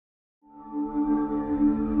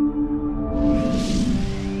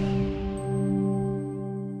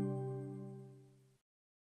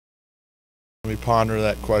ponder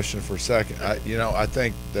that question for a second. I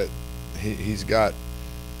think that he's got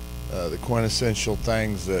the quintessential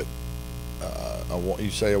things that you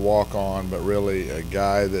say a walk-on, but really a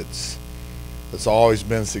guy that's always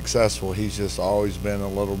been successful. He's just always been a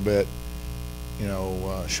little bit,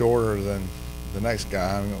 shorter than the next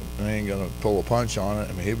guy. I ain't gonna pull a punch on it.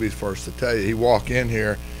 I mean, he'll be the first to tell you. He walk in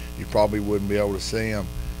here, you probably wouldn't be able to see him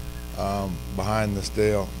behind this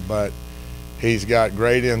deal, but he's got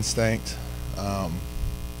great instinct.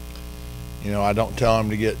 I don't tell him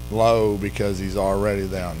to get low because he's already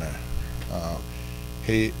down there.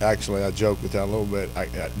 I joke with that a little bit.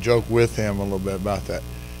 I joke with him a little bit about that.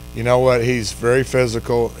 You know what? He's very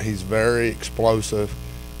physical. He's very explosive.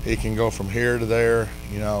 He can go from here to there,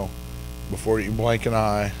 before you blink an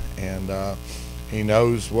eye, and he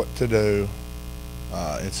knows what to do.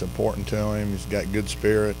 It's important to him. He's got good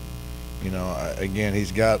spirit. Again,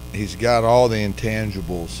 he's got all the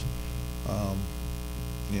intangibles,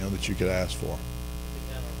 that you could ask for.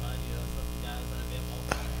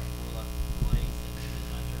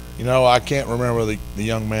 I can't remember the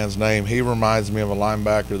young man's name. He reminds me of a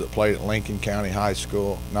linebacker that played at Lincoln County High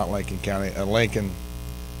School. Not Lincoln County,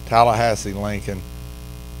 Tallahassee, Lincoln.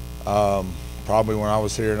 Probably when I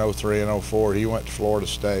was here in 03 and 04, he went to Florida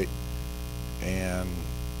State, and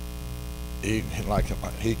he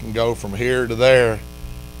can go from here to there,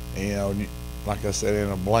 like I said,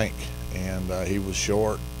 in a blink. And he was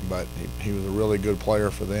short, but he was a really good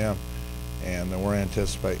player for them, and we're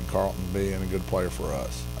anticipating Carlton being a good player for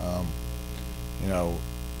us.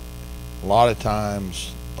 A lot of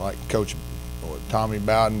times, like Coach Tommy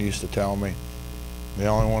Bowden used to tell me, the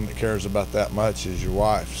only one that cares about that much is your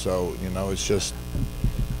wife. So, it's just,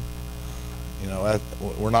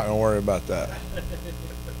 we're not going to worry about that.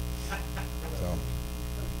 So.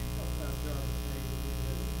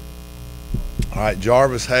 All right,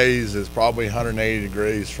 Jarvis Hayes is probably 180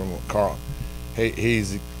 degrees from Carl.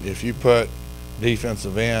 He's if you put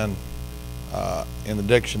defensive end in the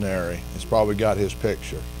dictionary, it's probably got his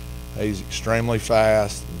picture. He's extremely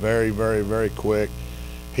fast, very, very, very quick.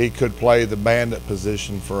 He could play the bandit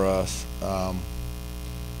position for us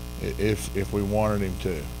if we wanted him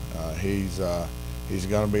to. He's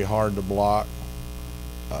going to be hard to block.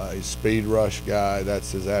 He's a speed rush guy.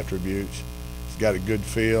 That's his attributes. He's got a good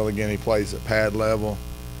feel. Again, he plays at pad level.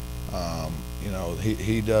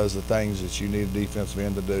 He does the things that you need a defensive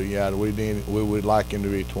end to do. Yeah, we would like him to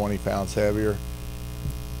be 20 pounds heavier,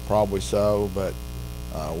 probably so. But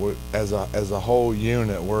as a whole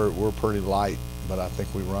unit, we're pretty light. But I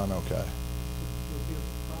think we run okay.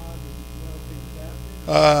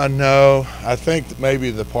 No, I think that maybe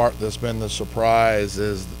the part that's been the surprise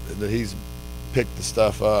is that he's picked the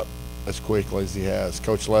stuff up as quickly as he has.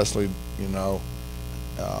 Coach Leslie,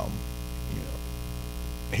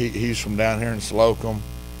 he's from down here in Slocum,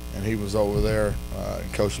 and he was over there,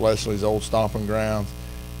 Coach Leslie's old stomping grounds,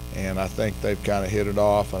 and I think they've kind of hit it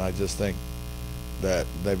off, and I just think that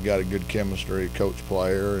they've got a good chemistry,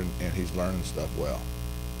 coach-player, and he's learning stuff well.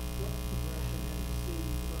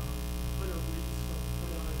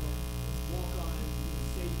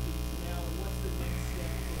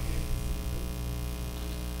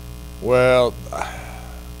 Well,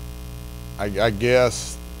 I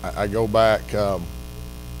guess I go back,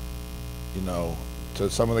 to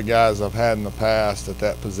some of the guys I've had in the past at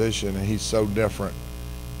that position, and he's so different,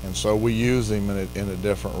 and so we use him in a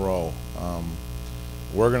different role.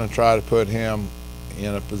 We're going to try to put him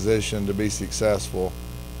in a position to be successful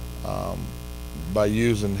by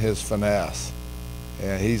using his finesse,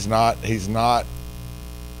 and he's not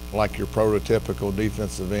like your prototypical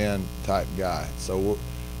defensive end type guy. So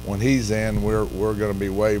when he's in, we're going to be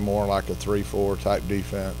way more like a 3-4 type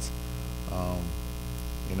defense.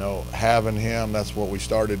 Having him, that's what we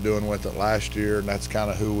started doing with it last year, and that's kind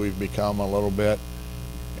of who we've become a little bit.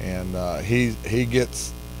 And he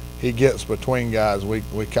gets between guys. We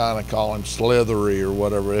kind of call him slithery or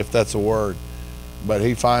whatever, if that's a word. But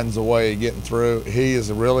he finds a way of getting through. He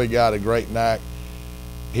has really got a great knack.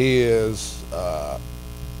 He is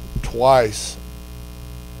twice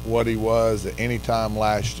what he was at any time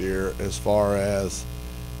last year as far as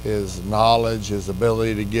his knowledge, his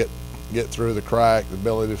ability to get through the crack, the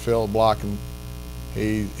ability to fill blocking.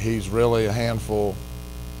 He's really a handful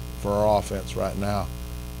for our offense right now.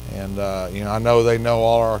 And I know they know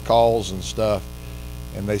all our calls and stuff,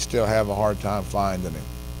 and they still have a hard time finding him.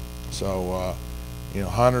 So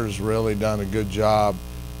Hunter's really done a good job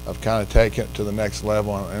of kind of taking it to the next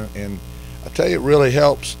level, and I tell you, it really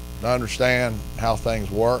helps to understand how things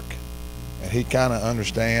work, and he kind of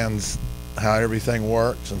understands how everything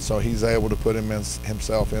works, and so he's able to put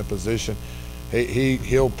himself in a position.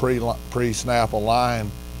 he'll pre-snap a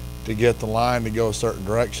line to get the line to go a certain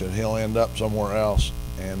direction. He'll end up somewhere else,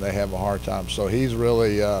 and they have a hard time. So he's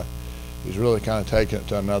really kind of taking it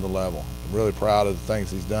to another level. I'm really proud of the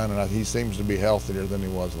things he's done, and he seems to be healthier than he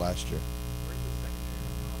was last year.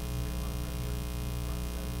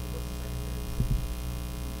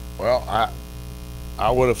 Well,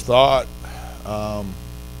 I would have thought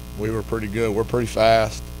we were pretty good. We're pretty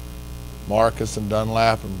fast. Marcus and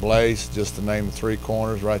Dunlap and Blaze, just to name the three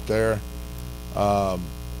corners right there.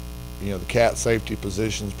 You know, the cat safety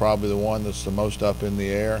position is probably the one that's the most up in the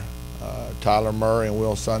air. Tyler Murray and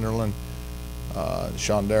Will Sunderland,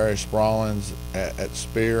 Shondarius Sprawlins at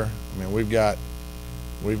Spear. I mean, we've got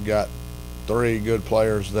three good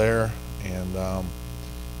players there, and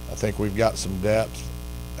I think we've got some depth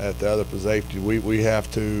at the other position. We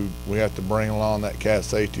have to bring along that cat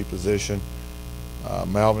safety position.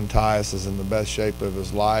 Melvin Tyus is in the best shape of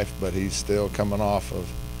his life, but he's still coming off of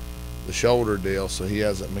the shoulder deal, so he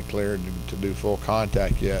hasn't been cleared to do full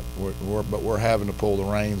contact yet. But we're having to pull the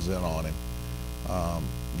reins in on him.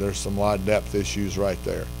 There's a lot of depth issues right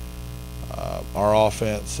there. Our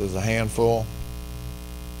offense is a handful,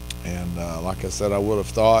 and like I said, I would have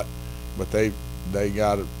thought, but they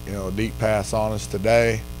got a deep pass on us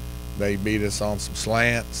today. They beat us on some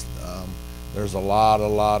slants. There's a lot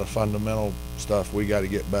of fundamental stuff we got to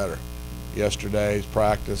get better. Yesterday's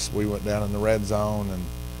practice, we went down in the red zone and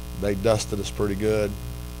they dusted us pretty good,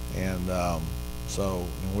 and so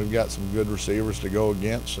we've got some good receivers to go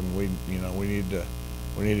against, and we need to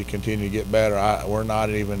continue to get better. We're not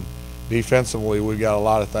even defensively. We've got a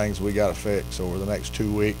lot of things we got to fix over the next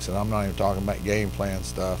 2 weeks, and I'm not even talking about game plan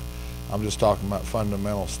stuff. I'm just talking about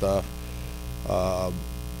fundamental stuff,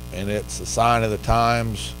 and it's a sign of the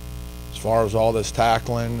times. As far as all this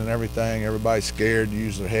tackling and everything, everybody's scared to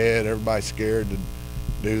use their head. Everybody's scared to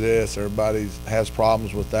do this. Everybody has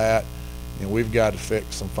problems with that, and we've got to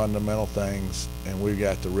fix some fundamental things, and we've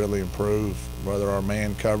got to really improve, whether our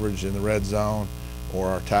man coverage in the red zone or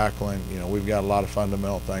our tackling. We've got a lot of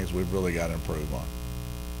fundamental things we've really got to improve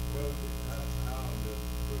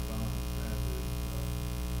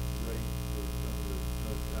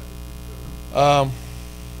on.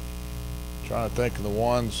 Trying to think of the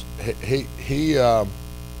ones he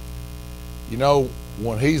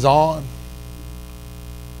when he's on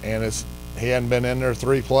and he hadn't been in there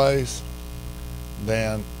 3 plays,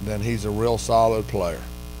 then he's a real solid player.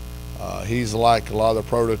 He's like a lot of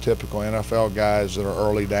the prototypical NFL guys that are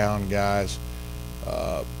early down guys.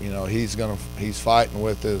 He's fighting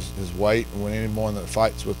with his weight, and when anyone that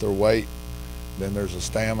fights with their weight, then there's a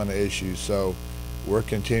stamina issue. So we're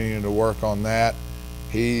continuing to work on that.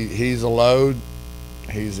 He's a load.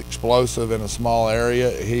 He's explosive in a small area.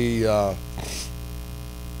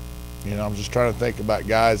 I'm just trying to think about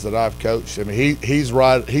guys that I've coached. I mean, he's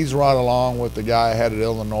right along with the guy I had at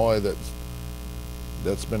Illinois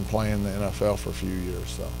that's been playing in the NFL for a few years.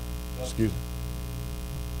 So, excuse me.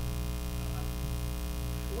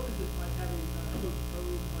 What is it like having Coach Pogue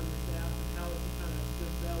on your staff, and how has he kind of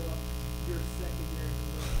developed your secondary?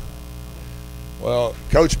 Well,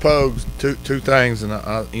 Coach Pogue's two things,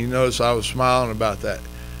 and you notice I was smiling about that.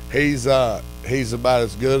 He's about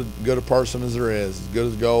as good a person as there is, as good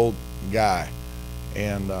as gold guy,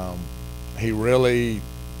 and he's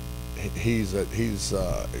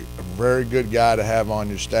a very good guy to have on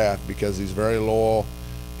your staff because he's very loyal.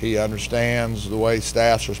 He understands the way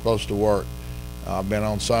staffs are supposed to work. I've been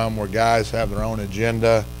on some where guys have their own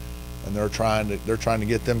agenda, and they're trying to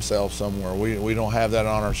get themselves somewhere. We don't have that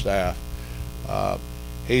on our staff.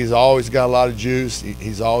 He's always got a lot of juice.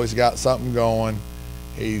 He's always got something going.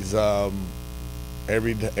 He's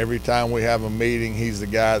every time we have a meeting, he's the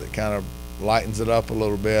guy that kind of lightens it up a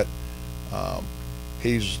little bit.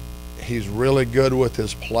 He's really good with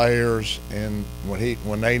his players, and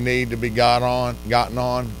when they need to be gotten on,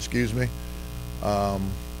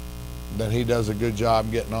 then he does a good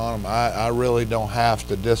job getting on them. I really don't have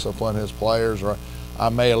to discipline his players, or I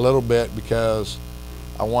may a little bit because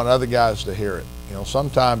I want other guys to hear it.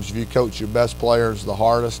 Sometimes if you coach your best players the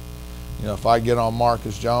hardest, if I get on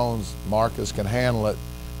Marcus Jones, Marcus can handle it.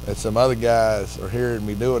 And some other guys are hearing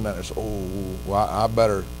me doing that, and say, oh, well, I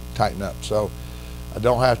better tighten up. So I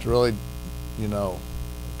don't have to really,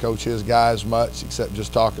 coach his guys much, except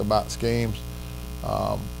just talk about schemes.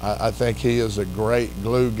 I think he is a great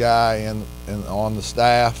glue guy on the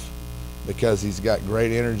staff because he's got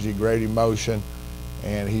great energy, great emotion,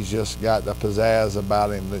 and he's just got the pizzazz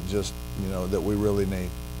about him that that we really need.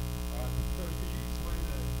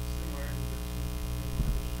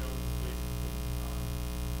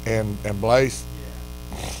 And Blaze?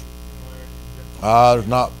 There's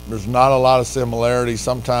not a lot of similarities.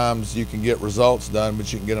 Sometimes you can get results done,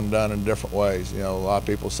 but you can get them done in different ways. You know, a lot of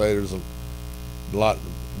people say there's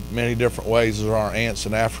many different ways there are ants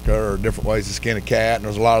in Africa, or different ways to skin a cat, and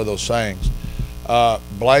there's a lot of those sayings.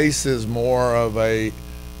 Blaze is more of a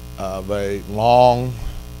long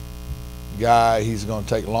guy. He's going to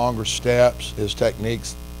take longer steps. His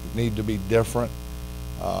techniques need to be different.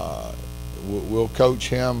 We'll coach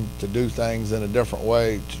him to do things in a different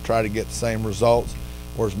way to try to get the same results.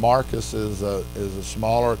 Whereas Marcus is a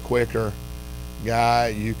smaller, quicker guy.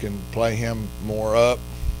 You can play him more up,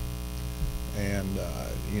 and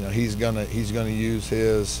you know, he's gonna use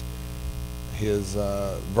his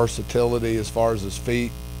versatility as far as his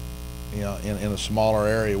feet, you know, in a smaller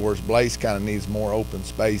area. Whereas Blaze kind of needs more open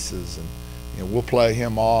spaces, and you know, we'll play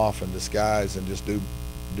him off and disguise and just do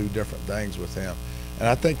different things with him. And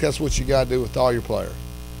I think that's what you got to do with all your players.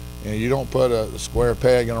 You know, you don't put a square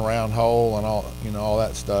peg in a round hole and all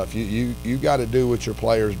that stuff. You got to do what your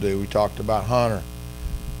players do. We talked about Hunter.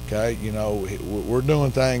 Okay, you know, we're doing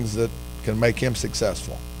things that can make him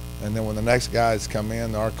successful. And then when the next guys come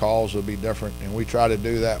in, our calls will be different, and we try to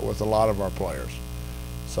do that with a lot of our players.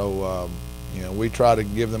 So you know, we try to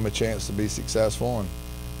give them a chance to be successful, and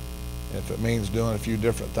if it means doing a few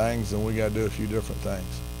different things, then we got to do a few different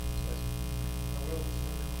things.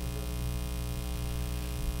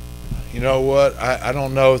 You know what? I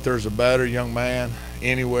don't know if there's a better young man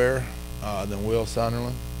anywhere than Will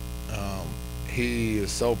Sunderland. He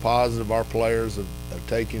is so positive. Our players have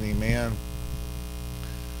taken him in.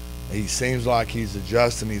 He seems like he's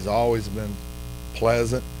adjusting. He's always been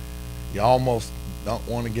pleasant. You almost don't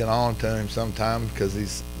want to get on to him sometimes because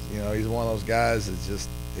he's one of those guys that's just,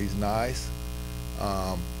 he's nice.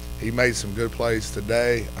 He made some good plays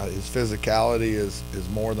today. His physicality is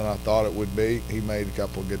more than I thought it would be. He made a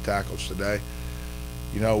couple of good tackles today.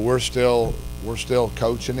 You know, we're still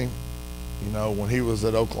coaching him. You know, when he was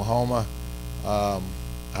at Oklahoma,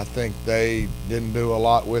 I think they didn't do a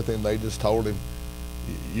lot with him. They just told him,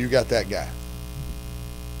 "You got that guy."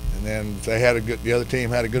 And then if they had the other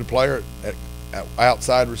team had a good player at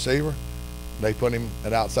outside receiver, they put him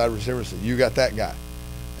at outside receiver and said, "You got that guy."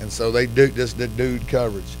 And so they just did dude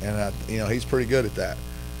coverage, and you know, he's pretty good at that.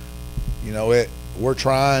 You know, we're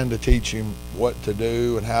trying to teach him what to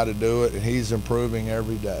do and how to do it, and he's improving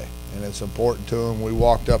every day, and it's important to him. We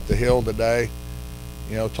walked up the hill today,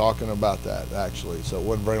 you know, talking about that actually. So it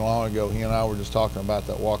wasn't very long ago. He and I were just talking about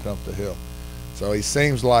that, walking up the hill. So it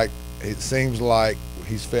seems like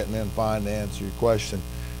he's fitting in fine to answer your question.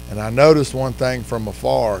 And I noticed one thing from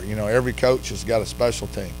afar. You know, every coach has got a special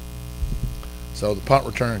team. So the punt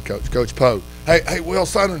return coach, Coach Poe. Hey, Will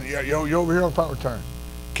Sunderland, you're over here on punt return.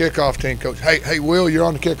 Kickoff team coach. Hey, Will, you're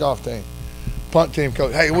on the kickoff team. Punt team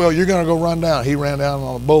coach. Hey, Will, you're going to go run down. He ran down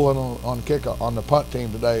on a bullet on the kickoff on the punt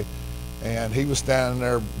team today, and he was standing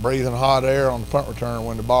there breathing hot air on the punt return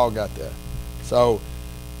when the ball got there. So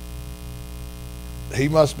he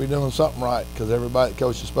must be doing something right, because everybody that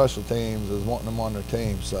coaches special teams is wanting him on their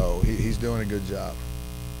team. So he's doing a good job.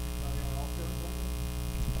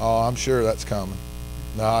 Oh, I'm sure that's coming.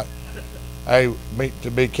 Now, hey, to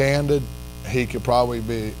be candid, he could probably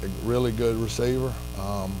be a really good receiver,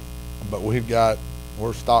 but we're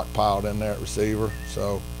stockpiled in there at receiver,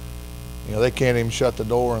 so you know, they can't even shut the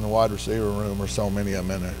door in the wide receiver room. There's so many of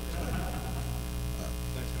them in there.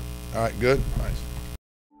 All right, good. Thanks.